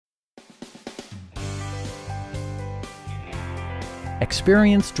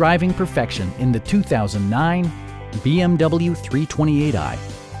Experience driving perfection in the 2009 BMW 328i.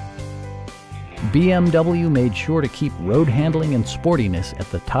 BMW made sure to keep road handling and sportiness at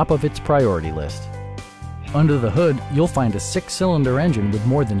the top of its priority list. Under the hood, you'll find a 6-cylinder engine with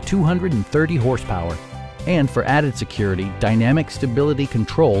more than 230 horsepower. And for added security, dynamic stability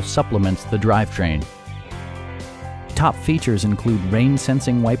control supplements the drivetrain. Top features include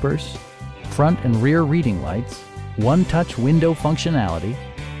rain-sensing wipers, front and rear reading lights, one-touch window functionality,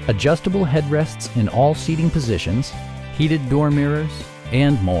 adjustable headrests in all seating positions, heated door mirrors,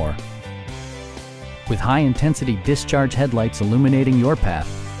 and more. With high-intensity discharge headlights illuminating your path,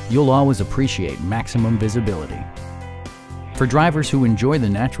 you'll always appreciate maximum visibility. For drivers who enjoy the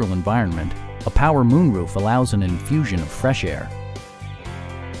natural environment, a power moonroof allows an infusion of fresh air.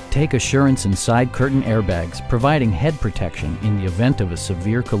 Take assurance in side curtain airbags, providing head protection in the event of a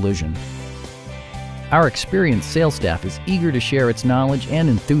severe collision. Our experienced sales staff is eager to share its knowledge and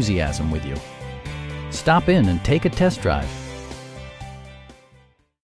enthusiasm with you. Stop in and take a test drive.